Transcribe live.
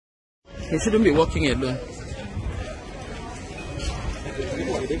He shouldn't be walking alone.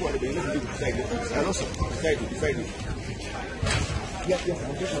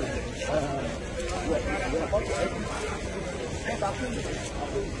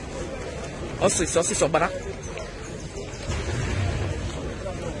 Also, Barak.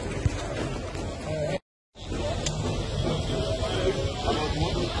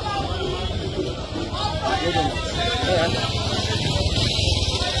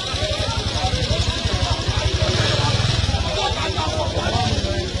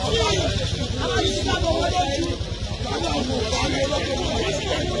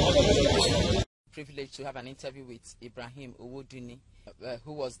 Privileged to have an interview with Ibrahim Owodunni,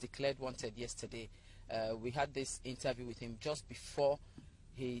 who was declared wanted yesterday. We had this interview with him just before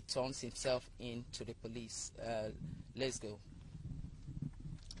he turns himself in to the police. Let's go.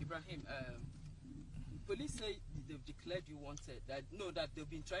 Ibrahim, police say they've declared you wanted. That they've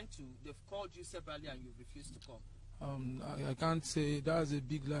been trying to. They've called you separately and you've refused to come. I can't say that's a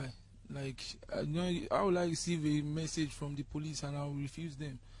big lie. Like, I would like to receive a message from the police and I will refuse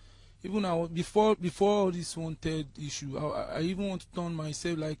them. Even before all this wanted issue, I even want to turn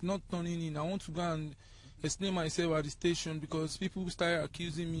myself, like not turning in. I want to go and explain myself at the station because people started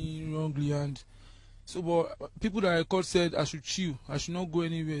accusing me wrongly, and so but people that I called said I should chill, I should not go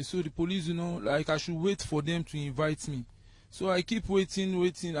anywhere. So the police, like I should wait for them to invite me. So I keep waiting,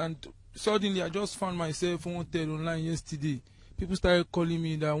 and suddenly I just found myself wanted online yesterday. People started calling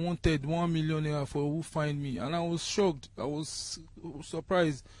me that wanted 1 million naira for who find me, and I was shocked. I was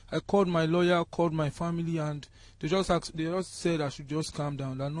surprised. I called my lawyer, called my family, and they just said I should just calm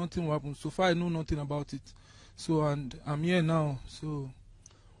down, that nothing will happen. So far, I know nothing about it. So, and I'm here now. So.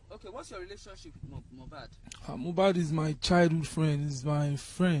 Okay, what's your relationship with Mohbad? Mohbad is my childhood friend. He's my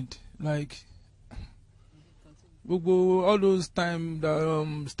friend. Like. All those times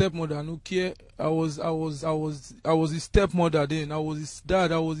that stepmother no care, I was his stepmother then. I was his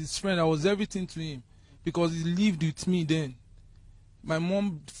dad. I was his friend. I was everything to him because he lived with me then. My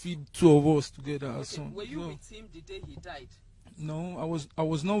mom feed two of us together. Okay. Were you with him the day he died? No, I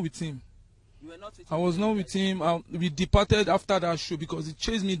was not with him. You were not with him? I was not with him. We departed after that show because he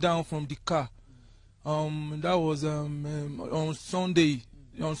chased me down from the car. That was on Sunday.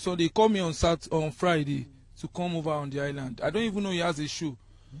 On Sunday, he called me on Friday. To come over on the island. I don't even know he has a show.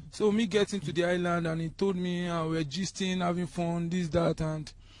 So me getting to the island and he told me we're gisting, having fun, this, that,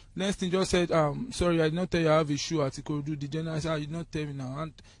 and next thing just said, sorry, I did not tell you I have a show at Ikorudu. The general said, you did not tell me now.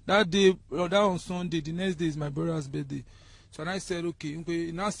 And that day, that on Sunday, the next day is my brother's birthday. So and I said, okay.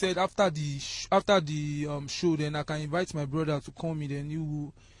 He now said after the show, then I can invite my brother to call me. Then he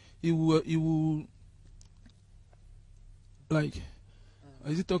will like,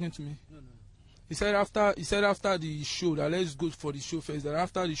 is he talking to me? No. He said after the show that let's go for the show first. That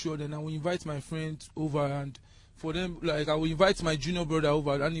after the show, then I will invite my friends over, and for them, like I will invite my junior brother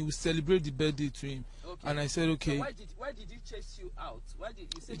over, and he will celebrate the birthday to him. Okay. And I said okay. So why did he chase you out? Why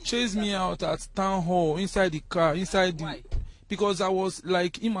did you say he chased me out at town hall inside the car Why? Because I was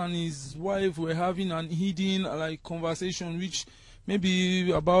like him and his wife were having an hidden like conversation, which maybe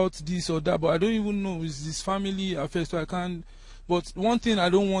about this or that, but I don't even know. It's his family affair, so I can't. But one thing I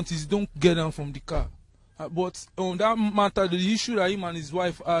don't want is don't get down from the car. But on that matter, the issue that him and his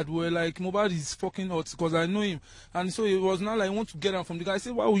wife had were like, Mohbad is fucking hot because I know him. And so it was not like, I want to get down from the car. I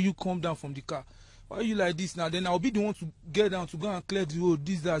said, why will you come down from the car? Why are you like this now? Then I'll be the one to get down to go and clear the road.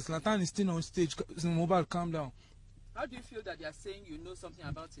 This, that. Zlatan is still on stage. Mohbad, calm down. How do you feel that they are saying you know something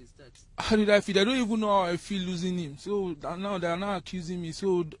about his death? How did I feel? I don't even know how I feel losing him. So now they are now accusing me.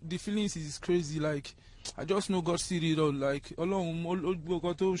 So the feelings is crazy. Like, I just know God see it all. Like, So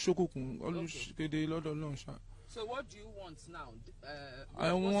what do you want now?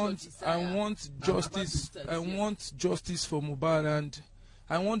 I want justice. I want justice for Mohbad, and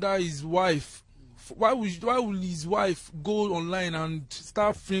I want that his wife. Why will his wife go online and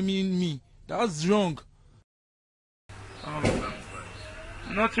start framing me? That's wrong.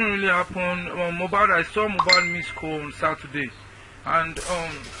 Nothing really happened. Mohbad, I saw Mohbad miss call on Saturday, and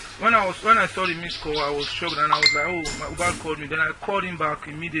when I saw the missed call, I was shocked, and I was like, oh, Mohbad called me. Then I called him back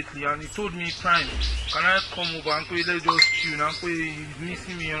immediately, and he told me, Prime, can I come over and let's just chill? And he's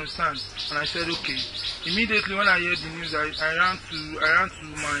missing me, you understand? And I said, okay. Immediately when I heard the news, I ran to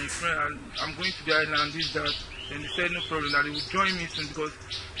my friend, and I'm going to the island, this, that. Then he said no problem, that he would join me soon because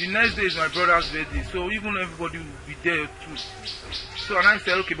the next day is my brother's birthday, so even everybody will be there too. So and I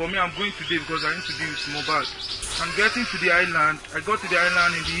said, okay, but me, I'm going today because I need to be with Mohbad. I'm getting to the island. I got to the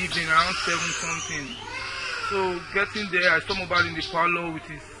island in the evening around 7 something. So getting there, I saw Mohbad in the parlor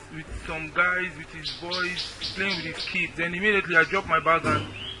with some guys, with his boys, playing with his kids. Then immediately I dropped my bag and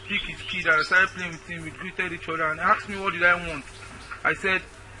picked his kid and I started playing with him. We greeted each other and he asked me what did I want. I said,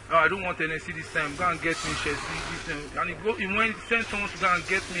 oh, I don't want NSC this time. Go and get me Chelsea. And he sent someone to go and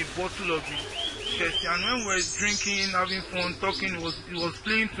get me a bottle of the Chelsea. And when we were drinking, having fun, talking, he was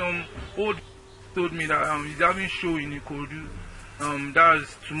playing some old. Told me that he's having show in Ikodu.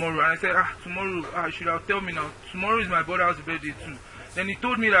 That's tomorrow. And I said, tomorrow, I should have told me now. Tomorrow is my brother's birthday too. Then he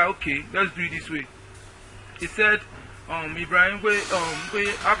told me that, okay, let's do it this way. He said, Ibrahim,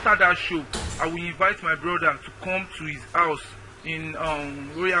 after that show, I will invite my brother to come to his house in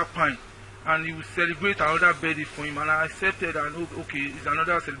Royal Pine. And he will celebrate another birthday for him. And I accepted, and okay, it's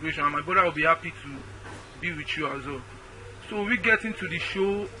another celebration. And my brother will be happy to be with you as well. So we get into the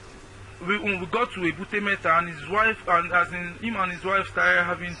show. We got to Ebute Meta and his wife, and as in him and his wife started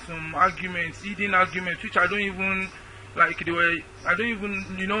having some arguments, hidden arguments, which I don't even like. I don't even,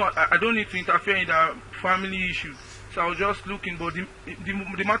 I don't need to interfere in that family issue. So I was just looking, but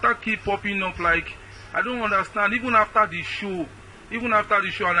the matter keep popping up. Like I don't understand. Even after the show,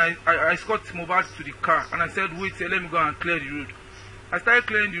 and I escorted Mohbad to the car, and I said, wait, let me go and clear the road. I started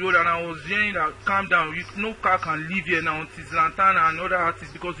clearing the road and I was hearing that, calm down, no car can leave here now until Lantana and other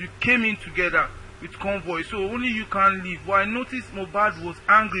artists, because we came in together with convoy, so only you can leave. But I noticed Mohbad was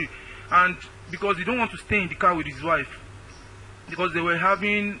angry, and because he don't want to stay in the car with his wife, because they were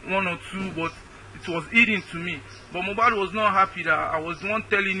having one or two, but it was eating to me. But Mohbad was not happy that I was the one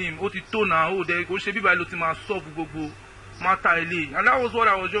telling him, there go shebi by lotima solve gogo matter, and that was what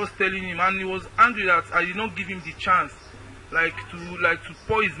I was just telling him, and he was angry that I did not give him the chance. Like to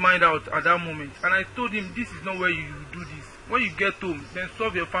pour his mind out at that moment. And I told him, this is not where you do this. When you get home, then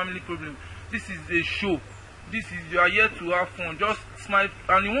solve your family problem. This is a show. You are here to have fun. Just smile.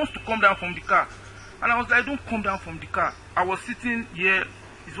 And he wants to come down from the car. And I was like, don't come down from the car. I was sitting here.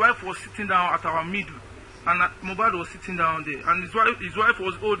 His wife was sitting down at our middle. And Mohbad was sitting down there. And his wife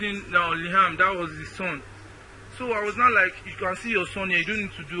was holding down Liam. That was his son. So I was not like, you can see your son here. You don't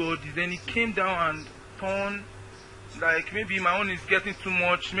need to do all this. Then he came down and turned. Like maybe my own is getting too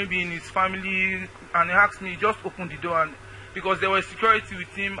much, maybe in his family, and he asked me, just open the door, and because there was security with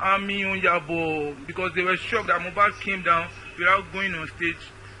him, army, Onyabo, because they were shocked that Mohbad came down without going on stage.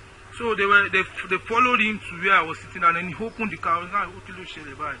 So they followed him to where I was sitting, and then he opened the car. I was like,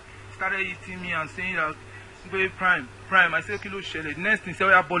 he started eating me and saying that, Prime. I said, Kilo Shele. Next thing, he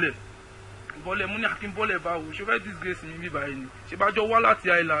said, Bole money akin bole bawo she very disgrace me by ni she ba jo wa lati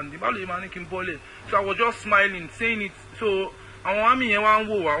island ba le ma ni kin bole. So I was just smiling saying it. So àwọn army yẹn wá ń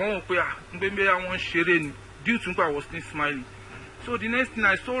wò wá wọ́n pé nbe àwọn ṣeré ni due to I was still smiling. So the next thing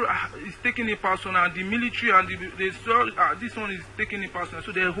I saw is taking it personal, and the military and they saw this one is taking it personal.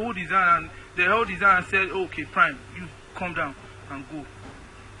 So they held his hand and said, okay, Prime, you come down and go.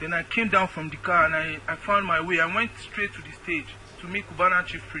 Then I came down from the car and I found my way. I went straight to the stage to meet Cubana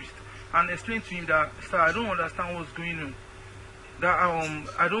chief priest and explained to him that, sir, I don't understand what's going on. That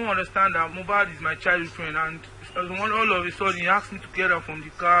I don't understand that Mohbad is my childhood friend, and all of a sudden he asked me to get out from the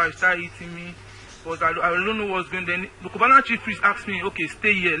car. He started hitting me, but I don't know what's going on. Then the Cubana chief priest asked me, okay,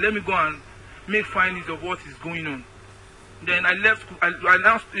 stay here, let me go and make findings of what is going on. Then I left. I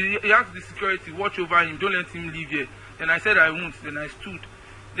announced, he asked the security, watch over him, don't let him leave here. Then I said I won't. Then I stood.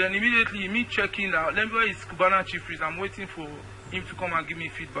 Then immediately me checking out, where is Cubana chief priest? I'm waiting for him to come and give me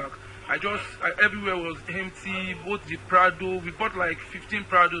feedback. Everywhere was empty, both the Prado, we bought like 15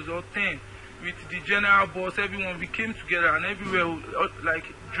 Prados or 10 with the general boss, everyone, we came together and everywhere was like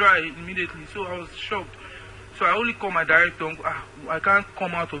dry immediately. So I was shocked. So I only called my director, I can't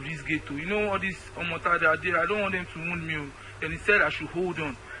come out of this gate too. You know all this Omota they did, I don't want them to wound me. Then he said I should hold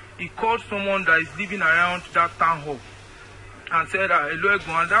on. He called someone that is living around that town hall and said, hello,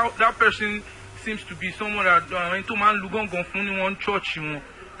 and that person seems to be someone that went to man Lugon Gonfuni one church.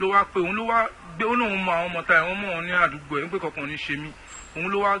 Ló wá pé òun ló wá gbé ó lóun mọ àwọn ọmọ ta ẹ̀wọ̀n mọ́ ní àdúgbò ẹ̀ ń pé kankan ní ṣe mí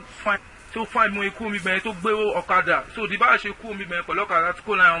òun ló wá tó fáìn mú ikú mi bẹ̀rẹ̀ tó gbé ọ̀kadà so di bá ṣe kú mi bẹ̀rẹ̀ pẹ̀lú ọ̀kadà tí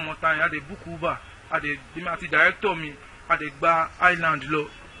kò láyé ọmọ ta yẹn àdè búkú uber àdè bí àti director mi àdè gba island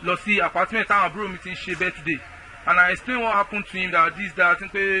lọ sí apartment táwọn àbúrò mi ti ń ṣe birthday, and I explained what happened to him, that that ń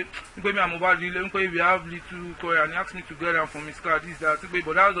pé mi àmọ́ ń pé we have little Korea, and he asked me to get down from his car, that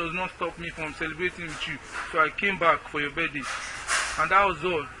but that does not stop me from celebrating with you, so I came back for your birthday. And that was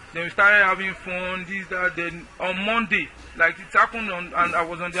all. Then we started having fun, that. Then on Monday, like it happened and I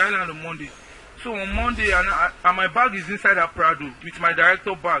was on the island on Monday. So on Monday, and my bag is inside a Prado with my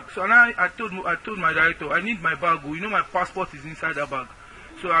director bag. So I told my director, I need my bag. You know my passport is inside that bag.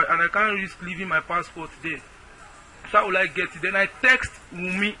 So I can't risk leaving my passport there. So how will I get it? Then I text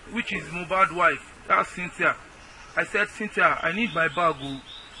Wumi, which is Mohbad's wife. That's Cynthia. I said, Cynthia, I need my bag.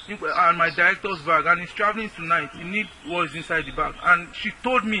 and my director's bag, and he's traveling tonight. He needs what is inside the bag. And she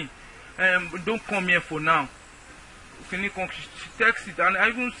told me, don't come here for now. Can you come? She texted, and I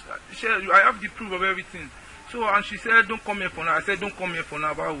have the proof of everything. So, and she said, don't come here for now. I said, don't come here for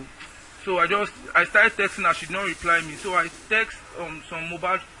now. So I started texting her. She did not reply me. So I text some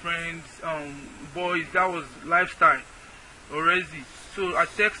Mohbad friends, boys. That was Lifestyle already. So I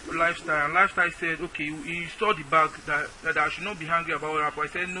text Lifestyle, and Lifestyle said, okay, he saw the bag that I should not be angry about what happened.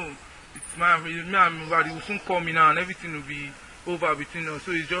 I said, no, it's me and Mohbad. He will soon call me now, and everything will be over between us.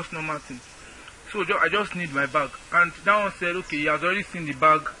 So it's just normal thing. So I just need my bag. And that one said, okay, he has already seen the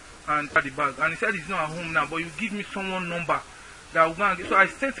bag and had the bag. And he said he's not at home now, but you give me someone number that will go and get. So I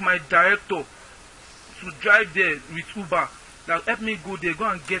sent my director to drive there with Uber that help me go there, go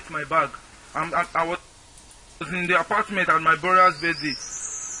and get my bag. I was in the apartment at my brother's birthday.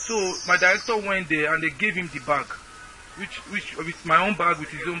 So my director went there and they gave him the bag, which with my own bag, with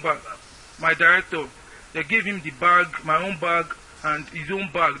his own bag. My director, they gave him the bag, my own bag, and his own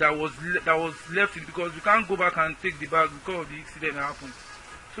bag that was left in, because we can't go back and take the bag because of the incident that happened.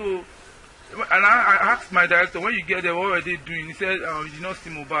 So, and I asked my director, when you get there, what were they doing? He said he did not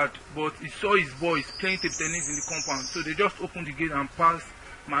see Mohbad, but he saw his boys playing table tennis in the compound. So they just opened the gate and passed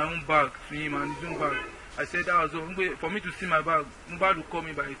my own bag to him and his own bag. I said that was all. For me to see my bag, Mohbad will call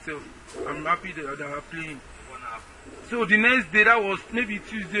me by itself. I'm happy that they are playing. So the next day, that was maybe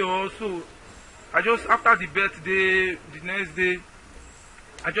Tuesday or so, after the birthday, the next day,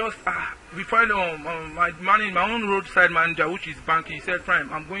 we find my own roadside manager, which is banking. He said, Prime,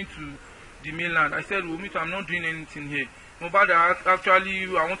 I'm going to the mainland. I said, well, I'm not doing anything here. Mohbad, actually,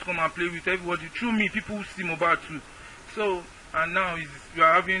 I want to come and play with everybody. Through me, people see Mohbad too. So, and now we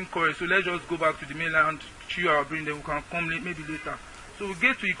are having courage. So let's just go back to the mainland, chill our brain, then we can come maybe later. So we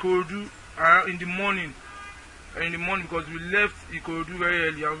get to Ikorodu in the morning. Because we left Ikorodu very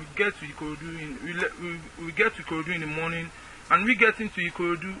early, and we get to Ikorodu in the morning. And we get into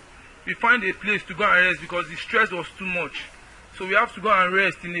Ikorodu, we find a place to go and rest because the stress was too much. So we have to go and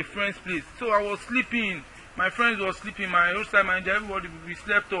rest in a friend's place. So I was sleeping, my friends were sleeping, my roadside manager, everybody, we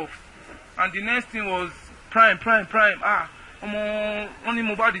slept off. And the next thing was Prime. Only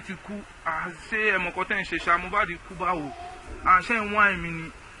Mohbad ti ku. I say Mokoten Shesha, Mohbad ku bawo. And she wine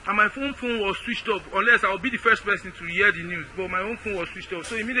mini. And my phone was switched off, unless I would be the first person to hear the news. But my own phone was switched off.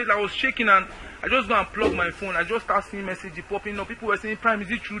 So immediately I was shaking, and I just go and plug my phone. I just start seeing messages popping up. People were saying, Prime, is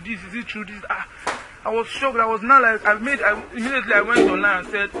it true this? Is it true this? I was shocked. I was not like, immediately I went online and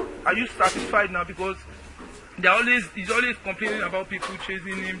said, are you satisfied now? Because he's always complaining about people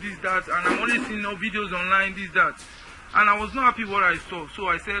chasing him, this, that. And I'm always seeing videos online, this, that. And I was not happy with what I saw. So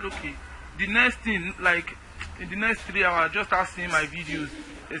I said, okay, the next thing, like, in the next 3 hours, I just started seeing my videos.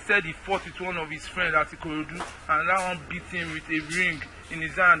 They said he fought with one of his friends at Ikorodu, and that one beat him with a ring in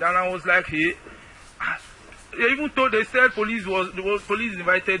his hand. And I was like, hey, they said police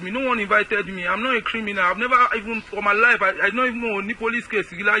invited me. No one invited me. I'm not a criminal. I've never even, for my life, I don't even know any police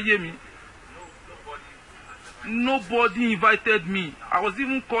case. Nobody invited me. I was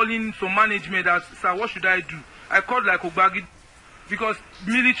even calling some management that, sir, what should I do? I called like Ogbagi, because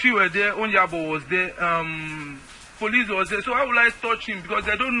military were there, Onyabo was there, police was there. So how will I touch him? Because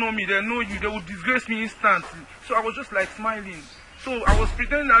they don't know me, they know you, they would disgrace me instantly. So I was just like smiling. So I was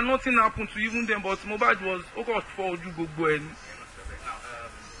pretending that nothing happened to even them, but Mohbad was okay for you.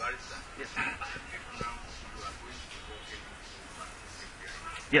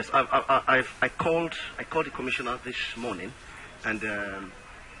 Yes, I called the commissioner this morning, and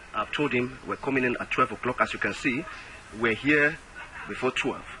I've told him we're coming in at 12 o'clock. As you can see, we're here before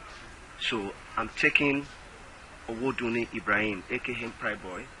 12. So I'm taking Owodunni Ibrahim, aka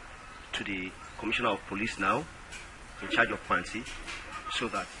Primeboy, to the Commissioner of Police now, in charge of Fancy, so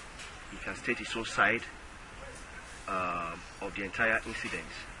that he can state his own side of the entire incident.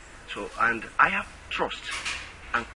 So, and I have trust